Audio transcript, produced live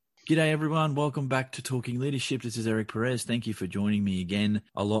G'day everyone, welcome back to Talking Leadership. This is Eric Perez. Thank you for joining me again.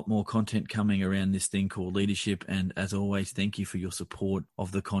 A lot more content coming around this thing called leadership, and as always, thank you for your support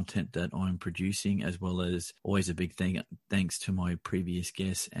of the content that I'm producing, as well as always a big thanks to my previous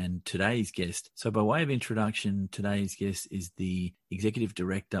guests and today's guest. So by way of introduction, today's guest is the Executive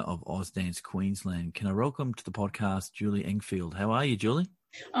Director of Ausdance Queensland. Can I welcome to the podcast Julie Engfield? How are you, Julie?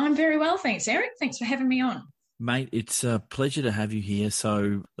 I'm very well, thanks, Eric. Thanks for having me on. Mate, it's a pleasure to have you here.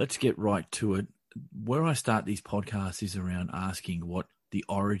 So let's get right to it. Where I start these podcasts is around asking what the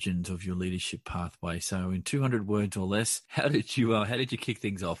origins of your leadership pathway. So in 200 words or less, how did you kick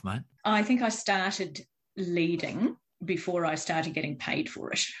things off, mate? I think I started leading before I started getting paid for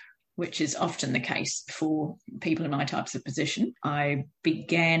it, which is often the case for people in my types of position. I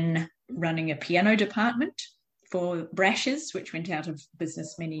began running a piano department for Brashes, which went out of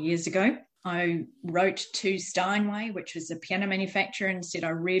business many years ago. I wrote to Steinway, which was a piano manufacturer, and said, I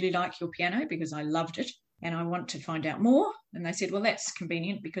really like your piano because I loved it and I want to find out more. And they said, well, that's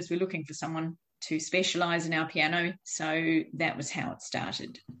convenient because we're looking for someone to specialise in our piano. So that was how it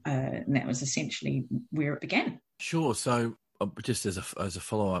started. And that was essentially where it began. Sure. So just as a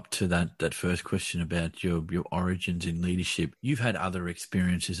follow-up to that first question about your origins in leadership, you've had other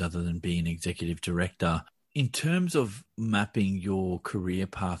experiences other than being executive director. In terms of mapping your career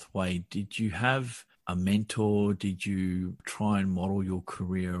pathway, did you have a mentor? Did you try and model your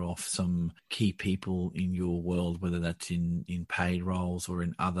career off some key people in your world, whether that's in paid roles or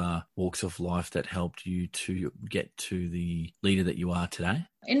in other walks of life that helped you to get to the leader that you are today?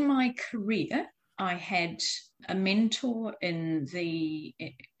 In my career, I had a mentor in the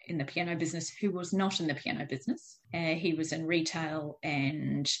piano business who was not in the piano business. He was in retail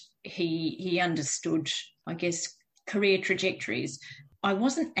and he understood, I guess, career trajectories. I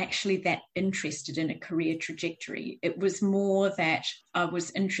wasn't actually that interested in a career trajectory. It was more that I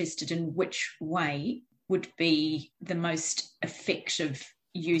was interested in which way would be the most effective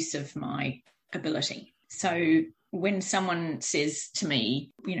use of my ability. So when someone says to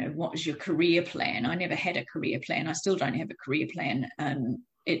me, what was your career plan? I never had a career plan. I still don't have a career plan.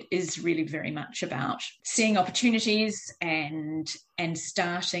 It is really very much about seeing opportunities and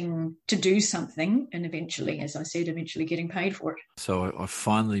starting to do something, and eventually, as I said, getting paid for it. So I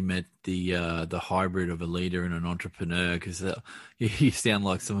finally met the hybrid of a leader and an entrepreneur, because you sound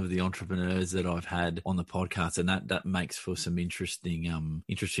like some of the entrepreneurs that I've had on the podcast, and that makes for some interesting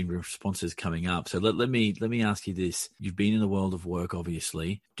responses coming up. So let me ask you this: you've been in the world of work,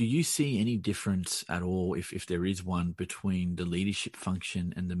 obviously. Do you see any difference at all, if there is one, between the leadership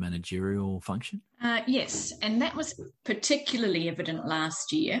function and the managerial function? Yes, and that was particularly evident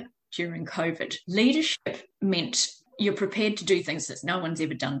last year during COVID. Leadership meant you're prepared to do things that no one's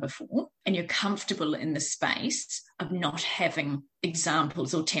ever done before, and you're comfortable in the space of not having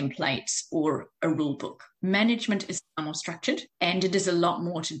examples or templates or a rule book. Management is far more structured, and it is a lot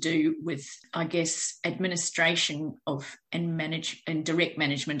more to do with, I guess, administration of and direct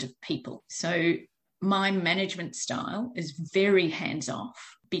management of people. So my management style is very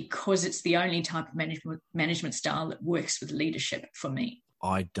hands-off because it's the only type of management style that works with leadership for me.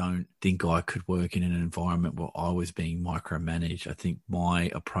 I don't think I could work in an environment where I was being micromanaged. I think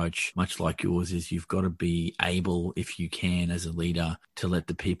my approach, much like yours, is you've got to be able, if you can, as a leader, to let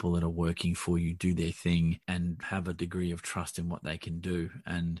the people that are working for you do their thing and have a degree of trust in what they can do.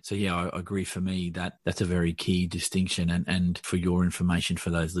 And so, yeah, I agree. For me, that's a very key distinction. And for your information, for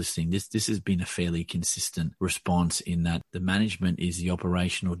those listening, this has been a fairly consistent response in that the management is the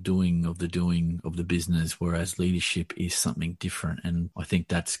operational doing of the business, whereas leadership is something different. And I think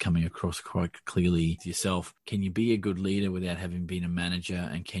that's coming across quite clearly to yourself. Can you be a good leader without having been a manager?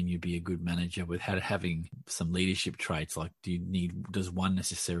 And can you be a good manager without having some leadership traits? Like, does one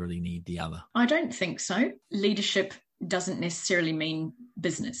necessarily need the other? I don't think so. Leadership doesn't necessarily mean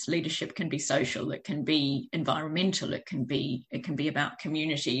business. Leadership can be social, it can be environmental, it can be about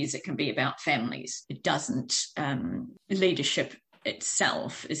communities, it can be about families. It doesn't, leadership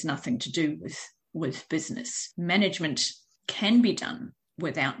itself is nothing to do with business. Management can be done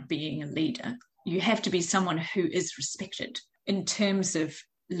without being a leader. You have to be someone who is respected. In terms of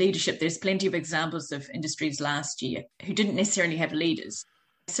leadership, there's plenty of examples of industries last year who didn't necessarily have leaders,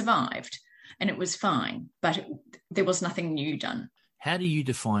 survived, and it was fine, but there was nothing new done. How do you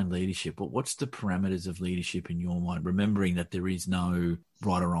define leadership? What's the parameters of leadership in your mind? Remembering that there is no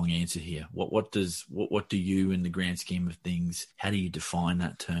right or wrong answer here. What do you, in the grand scheme of things, how do you define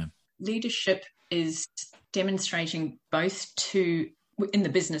that term? Leadership is demonstrating both to, in the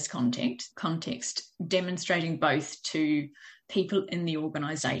business context, demonstrating both to people in the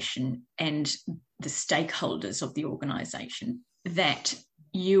organisation and the stakeholders of the organisation that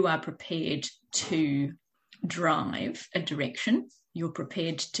you are prepared to drive a direction, you're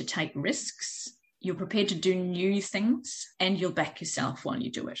prepared to take risks, you're prepared to do new things, and you'll back yourself while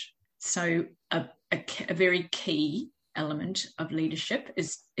you do it. So a very key element of leadership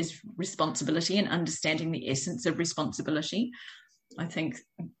is responsibility and understanding the essence of responsibility. I think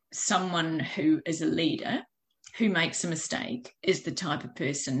someone who is a leader who makes a mistake is the type of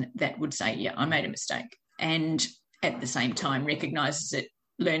person that would say, yeah, I made a mistake, and at the same time recognizes it,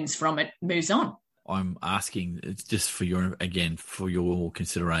 learns from it, moves on. I'm asking, it's just for your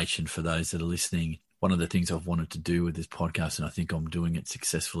consideration for those that are listening. One of the things I've wanted to do with this podcast, and I think I'm doing it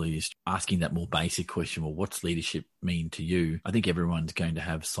successfully, is asking that more basic question, well, what's leadership mean to you? I think everyone's going to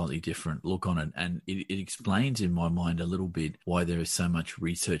have a slightly different look on it. And it explains in my mind a little bit why there is so much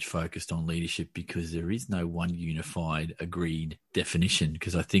research focused on leadership, because there is no one unified, agreed definition.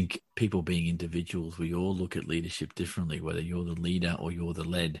 Because I think people being individuals, we all look at leadership differently, whether you're the leader or you're the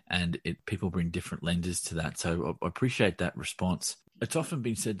led, and people bring different lenses to that. So I appreciate that response. It's often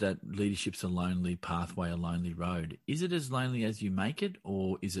been said that leadership's a lonely pathway, a lonely road. Is it as lonely as you make it,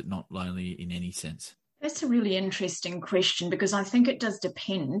 or is it not lonely in any sense? That's a really interesting question, because I think it does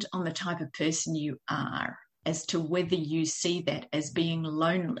depend on the type of person you are as to whether you see that as being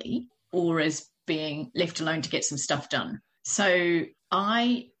lonely or as being left alone to get some stuff done. So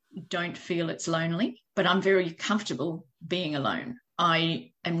I don't feel it's lonely, but I'm very comfortable being alone.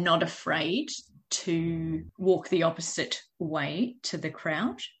 I am not afraid to walk the opposite way to the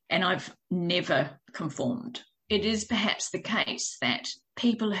crowd, and I've never conformed. It is perhaps the case that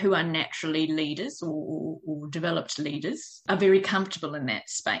people who are naturally leaders or developed leaders are very comfortable in that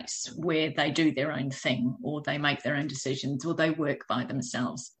space where they do their own thing, or they make their own decisions, or they work by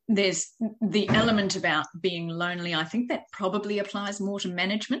themselves. There's the element about being lonely. I think that probably applies more to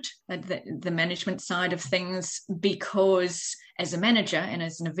management, the management side of things, because as a manager and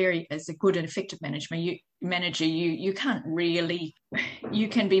as a good and effective manager, you can't really, you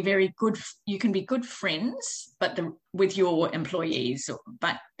can be good friends, but with your employees,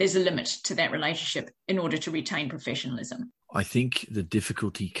 but there's a limit to that relationship in order to retain professionalism. I think the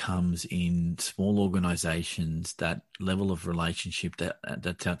difficulty comes in small organizations, that level of relationship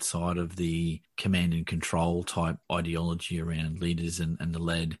that's outside of the command and control type ideology around leaders and the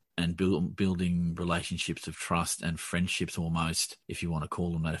led, and building relationships of trust and friendships almost, if you want to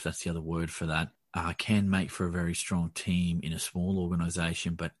call them that, if that's the other word for that, can make for a very strong team in a small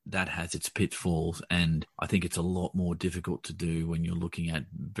organization, but that has its pitfalls. And I think it's a lot more difficult to do when you're looking at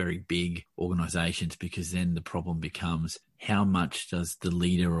very big organizations, because then the problem becomes, how much does the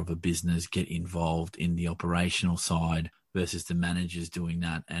leader of a business get involved in the operational side versus the managers doing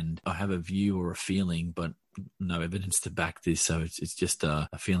that? And I have a view or a feeling, but no evidence to back this. So it's just a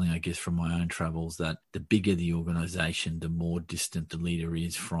feeling, I guess, from my own travels, that the bigger the organization, the more distant the leader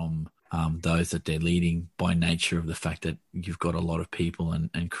is from those that they're leading, by nature of the fact that you've got a lot of people,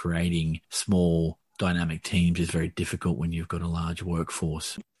 and creating small dynamic teams is very difficult when you've got a large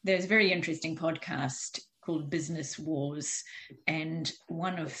workforce. There's a very interesting podcast called Business Wars, and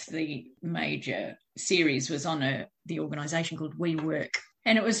one of the major series was on the organisation called WeWork.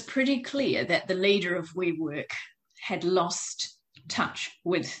 And it was pretty clear that the leader of WeWork had lost touch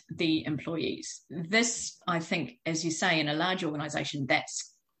with the employees. This, I think, as you say, in a large organisation,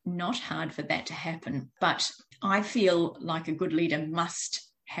 that's not hard for that to happen. But I feel like a good leader must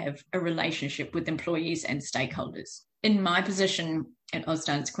have a relationship with employees and stakeholders. In my position at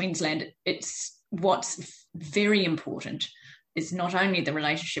Ausdance Queensland, what's very important is not only the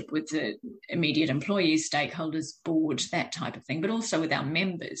relationship with the immediate employees, stakeholders, board, that type of thing, but also with our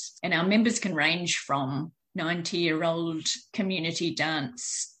members. And our members can range from 90-year-old community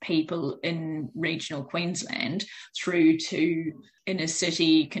dance people in regional Queensland through to inner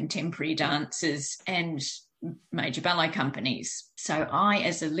city contemporary dancers and major ballet companies. So I,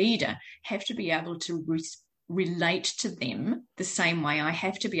 as a leader, have to be able to relate to them the same way I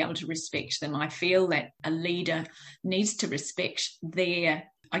have to be able to respect them. I feel that a leader needs to respect their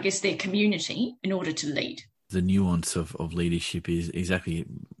community in order to lead. The nuance of leadership is exactly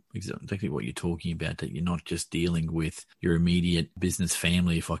what you're talking about, that you're not just dealing with your immediate business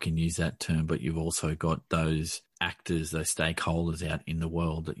family, if I can use that term, but you've also got those actors, those stakeholders out in the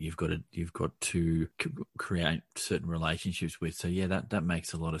world that you've got to create certain relationships with. So yeah, that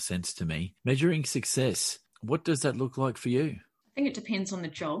makes a lot of sense to me. Measuring success, what does that look like for you? I think it depends on the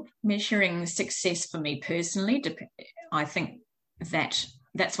job. Measuring success for me personally, I think that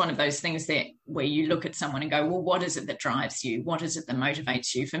that's one of those things where you look at someone and go, well, what is it that drives you? What is it that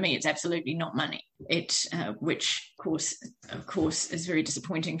motivates you? For me, it's absolutely not money. Which of course, is very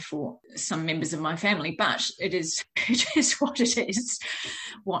disappointing for some members of my family, but it is what it is.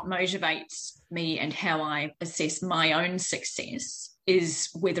 What motivates me and how I assess my own success is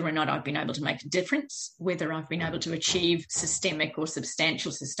whether or not I've been able to make a difference, whether I've been able to achieve systemic or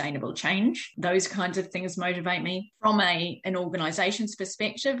substantial sustainable change. Those kinds of things motivate me. From an organisation's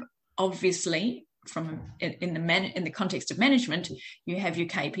perspective, obviously, in the context of management, you have your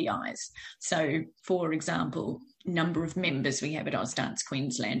KPIs. So, for example, number of members we have at Ausdance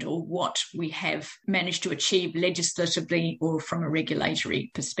Queensland, or what we have managed to achieve legislatively or from a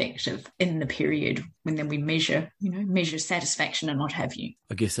regulatory perspective in the period when then we measure satisfaction and what have you.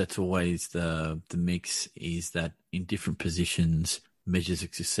 I guess that's always the mix, is that in different positions, measures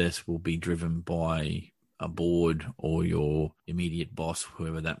of success will be driven by a board or your immediate boss,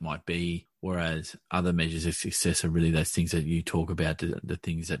 whoever that might be, whereas other measures of success are really those things that you talk about, the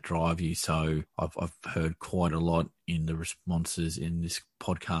things that drive you. So I've heard quite a lot in the responses in this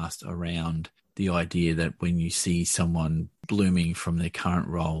podcast around the idea that when you see someone blooming from their current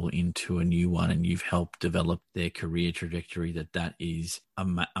role into a new one and you've helped develop their career trajectory, that is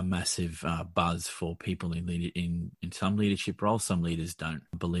a massive buzz for people in some leadership roles. Some leaders don't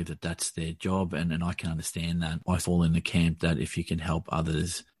believe that that's their job, and I can understand that. I fall in the camp that if you can help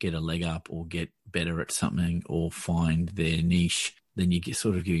others get a leg up or get better at something or find their niche, then you get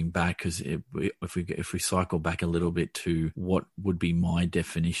sort of giving back. Because if we cycle back a little bit to what would be my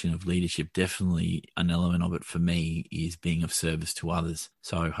definition of leadership, definitely an element of it for me is being of service to others.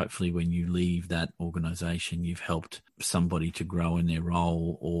 So hopefully when you leave that organisation, you've helped somebody to grow in their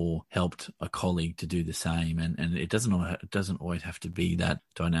role or helped a colleague to do the same. And it doesn't always have to be that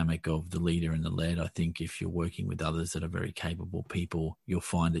dynamic of the leader and the led. I think if you're working with others that are very capable people, you'll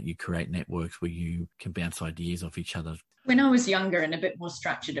find that you create networks where you can bounce ideas off each other. When I was younger and a bit more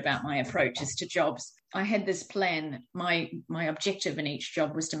structured about my approaches to jobs, I had this plan. My objective in each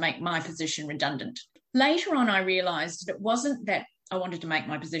job was to make my position redundant. Later on, I realised that it wasn't that I wanted to make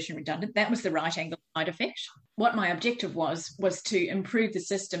my position redundant. That was the right angle side effect. What my objective was to improve the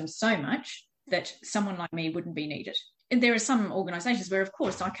system so much that someone like me wouldn't be needed. And there are some organisations where, of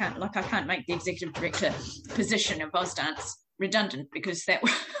course, I can't make the executive director position of Ausdance redundant, because that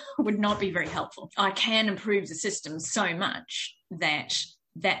would not be very helpful. I can improve the system so much that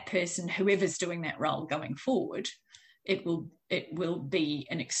that person, whoever's doing that role going forward, it will be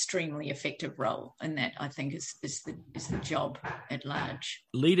an extremely effective role, and that I think is the job at large.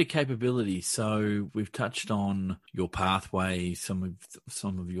 Leader capability. So we've touched on your pathway, some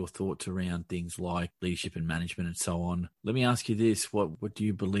of your thoughts around things like leadership and management and so on. Let me ask you this: what do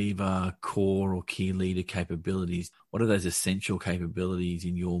you believe are core or key leader capabilities? What are those essential capabilities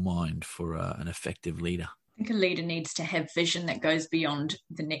in your mind for an effective leader? I think a leader needs to have vision that goes beyond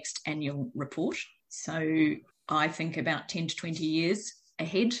the next annual report. So I think about 10 to 20 years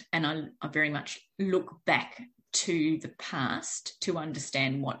ahead, and I very much look back to the past to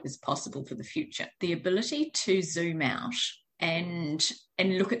understand what is possible for the future. The ability to zoom out and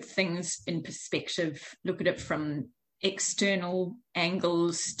look at things in perspective, look at it from external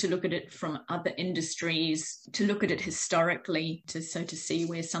angles, to look at it from other industries, to look at it historically, to see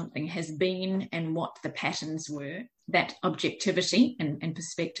where something has been and what the patterns were. That objectivity and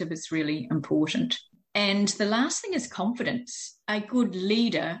perspective is really important. And the last thing is confidence. A good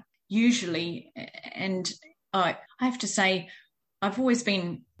leader usually, and I have to say, I've always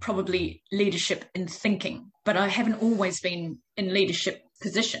been probably leadership in thinking, but I haven't always been in leadership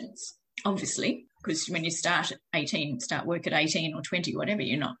positions, obviously, because when you start work at 18 or 20, whatever,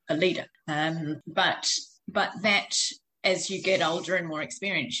 you're not a leader. But that as you get older and more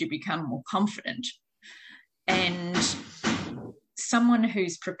experienced, you become more confident. And someone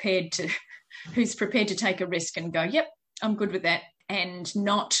who's prepared to take a risk and go, yep, I'm good with that, and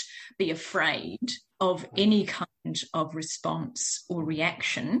not be afraid of any kind of response or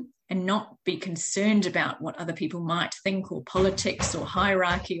reaction, and not be concerned about what other people might think, or politics or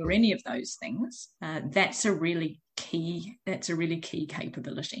hierarchy or any of those things. That's a really key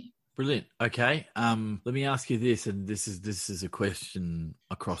capability. Brilliant. Okay. Let me ask you this, and this is a question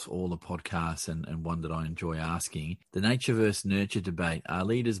across all the podcasts and one that I enjoy asking. The nature versus nurture debate. Are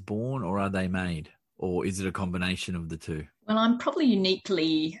leaders born or are they made? Or is it a combination of the two? Well, I'm probably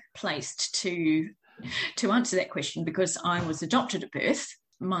uniquely placed to answer that question, because I was adopted at birth.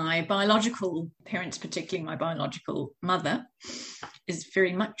 My biological parents, particularly my biological mother, is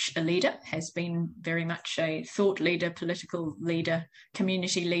very much a leader, has been very much a thought leader, political leader,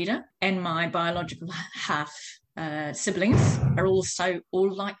 community leader. And my biological half siblings are also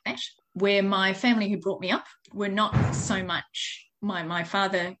all like that. Where my family who brought me up were not so much. My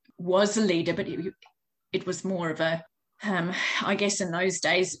father was a leader, but it was more of a, I guess in those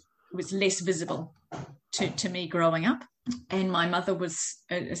days, it was less visible to me growing up. And my mother was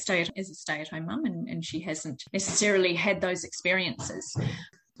a stay-at-home mum, and she hasn't necessarily had those experiences.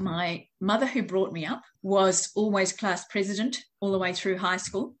 My mother, who brought me up, was always class president all the way through high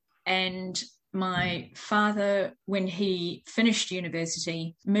school. And my father, when he finished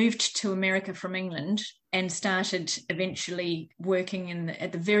university, moved to America from England and started eventually working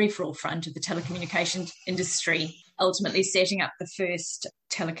at the very forefront of the telecommunications industry, ultimately setting up the first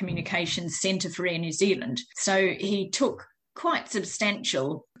telecommunications centre for Air New Zealand. So he took quite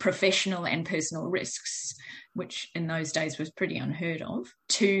substantial professional and personal risks, which in those days was pretty unheard of,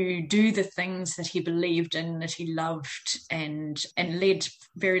 to do the things that he believed in, that he loved, and led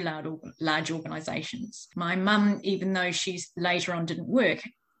very large organisations. My mum, even though she later on didn't work,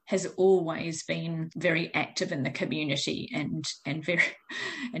 has always been very active in the community and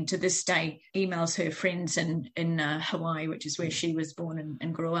to this day emails her friends in Hawaii, which is where she was born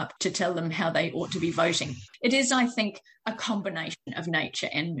and grew up, to tell them how they ought to be voting. It is, I think, a combination of nature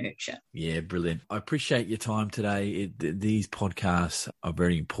and nurture. Yeah, brilliant. I appreciate your time today. These podcasts are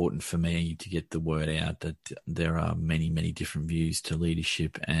very important for me to get the word out that there are many, many different views to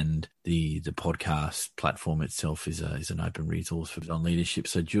leadership, and the podcast platform itself is an open resource on leadership.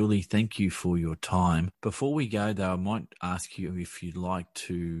 So, Julie, thank you for your time. Before we go, though, I might ask you if you'd like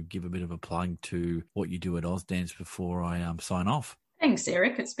to give a bit of a plug to what you do at Ausdance before I sign off. Thanks,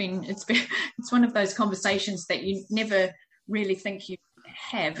 Eric. It's one of those conversations that you never really think you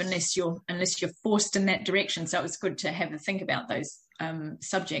have unless you're forced in that direction. So it's good to have a think about those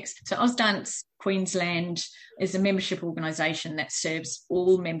subjects. So Ausdance Queensland is a membership organisation that serves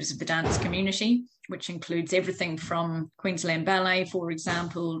all members of the dance community, which includes everything from Queensland Ballet, for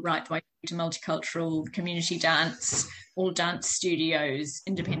example, right the way to multicultural community dance, all dance studios,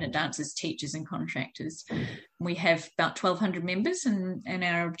 independent dancers, teachers and contractors. We have about 1,200 members, and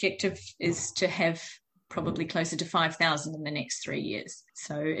our objective is to have probably closer to 5,000 in the next 3 years.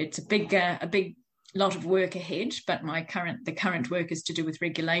 So it's a big lot of work ahead, but the current work is to do with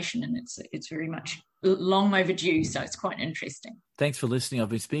regulation, and it's very much long overdue, so it's quite interesting. Thanks for listening. I've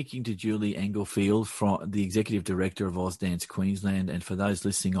been speaking to Julie Englefield, the Executive Director of Ausdance Queensland, and for those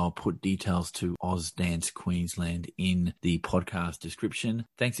listening, I'll put details to Ausdance Queensland in the podcast description.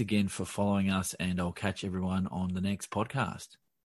 Thanks again for following us, and I'll catch everyone on the next podcast.